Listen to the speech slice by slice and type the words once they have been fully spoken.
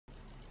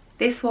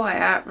this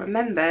wire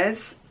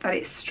remembers that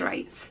it's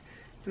straight.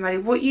 No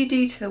matter what you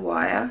do to the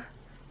wire,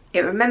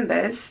 it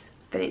remembers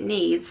that it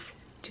needs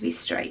to be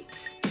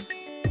straight.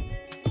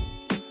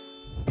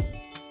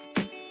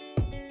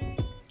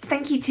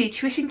 Thank you to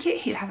Tuition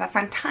Kit, who have a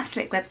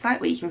fantastic website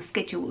where you can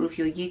schedule all of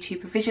your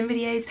YouTube revision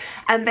videos.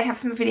 They have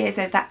some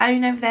videos of their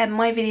own over there,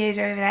 my videos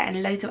are over there,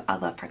 and loads of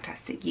other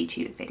fantastic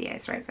YouTube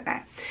videos are over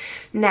there.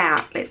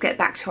 Now, let's get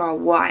back to our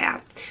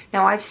wire.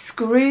 Now, I've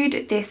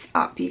screwed this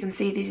up. You can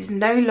see this is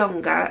no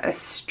longer a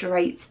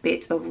straight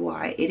bit of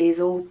wire. It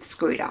is all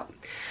screwed up.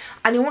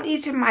 And I want you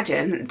to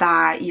imagine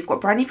that you've got a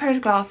brand new pair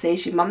of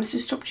glasses, your mum's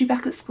just dropped you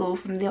back at school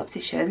from the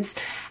opticians,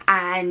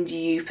 and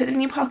you've put them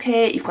in your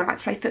pocket, you've gone out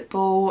to play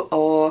football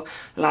or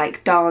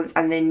like dance,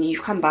 and then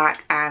you've come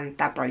back and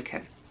they're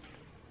broken.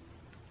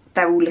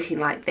 They're all looking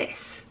like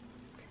this.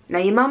 Now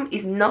your mum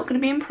is not going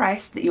to be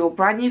impressed that your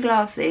brand new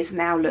glasses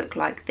now look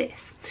like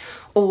this.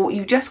 Or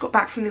you've just got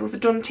back from the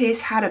orthodontist,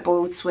 had a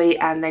boiled sweet,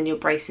 and then your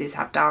braces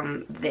have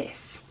done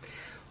this.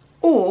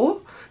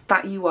 Or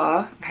that you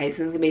are, okay, this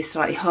is going to be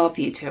slightly hard for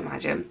you to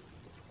imagine,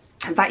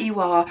 that you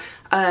are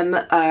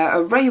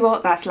a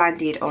robot that's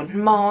landed on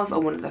Mars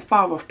or one of the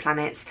far off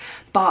planets,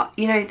 but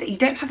you know that you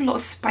don't have a lot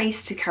of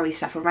space to carry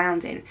stuff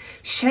around in.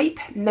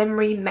 Shape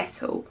memory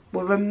metal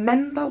will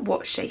remember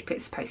what shape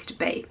it's supposed to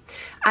be,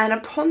 and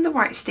upon the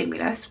right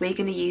stimulus, we're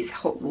going to use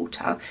hot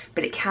water,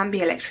 but it can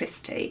be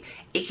electricity.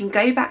 It can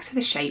go back to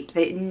the shape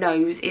that it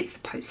knows it's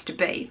supposed to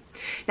be.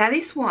 Now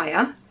this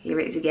wire, here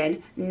it is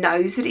again,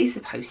 knows that it's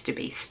supposed to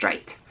be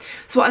straight.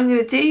 So what I'm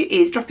going to do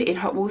is drop it in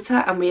hot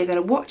water, and we are going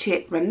to watch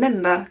it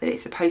remember that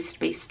it's supposed to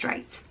be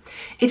straight.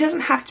 It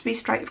doesn't have to be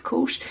straight, of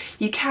course.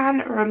 You can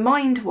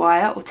remind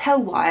wire or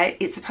tell wire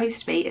it's supposed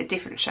to be a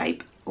different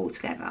shape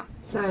altogether.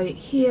 So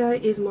here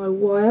is my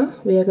wire.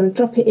 We are going to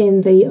drop it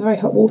in the very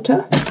hot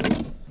water.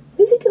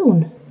 Where's it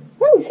gone?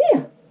 Oh, it's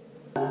here.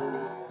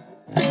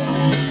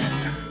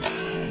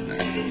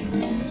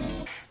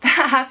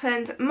 That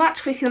happened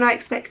much quicker than I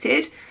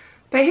expected,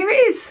 but here it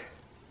is.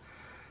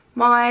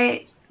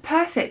 My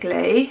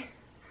perfectly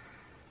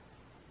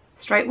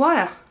straight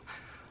wire.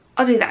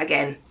 I'll do that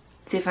again.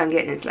 See if I can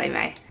get it in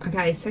slow-mo.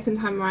 Okay, second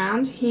time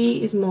around.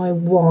 Here is my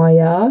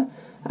wire.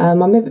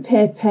 I'm a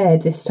bit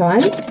paired this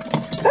time.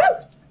 Oh!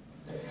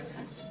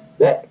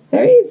 Look,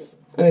 there it is.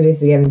 I'm going to do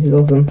this again. This is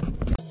awesome.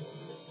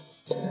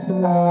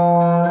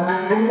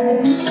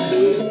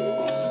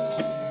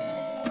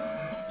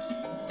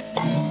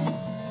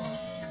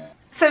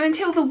 So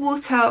until the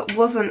water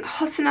wasn't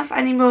hot enough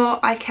anymore,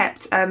 I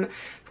kept,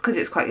 because it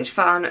was quite good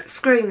fun,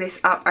 screwing this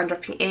up and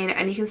dropping it in,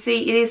 and you can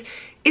see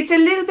it's a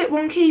little bit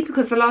wonky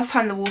because the last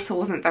time the water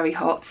wasn't very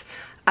hot,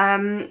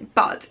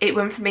 but it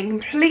went from being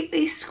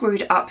completely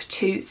screwed up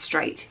to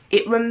straight.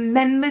 It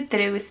remembered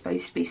that it was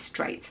supposed to be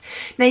straight.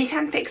 Now you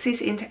can fix this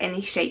into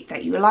any shape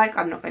that you like.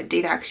 I'm not going to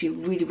do that because you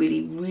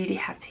really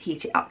have to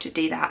heat it up to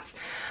do that.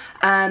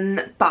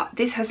 But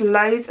this has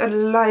loads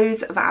and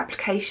loads of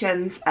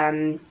applications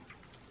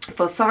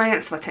for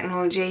science, for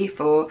technology,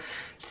 for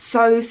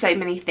so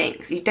many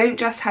things. You don't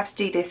just have to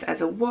do this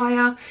as a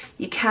wire,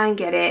 you can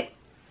get it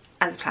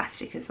as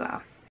plastic as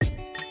well.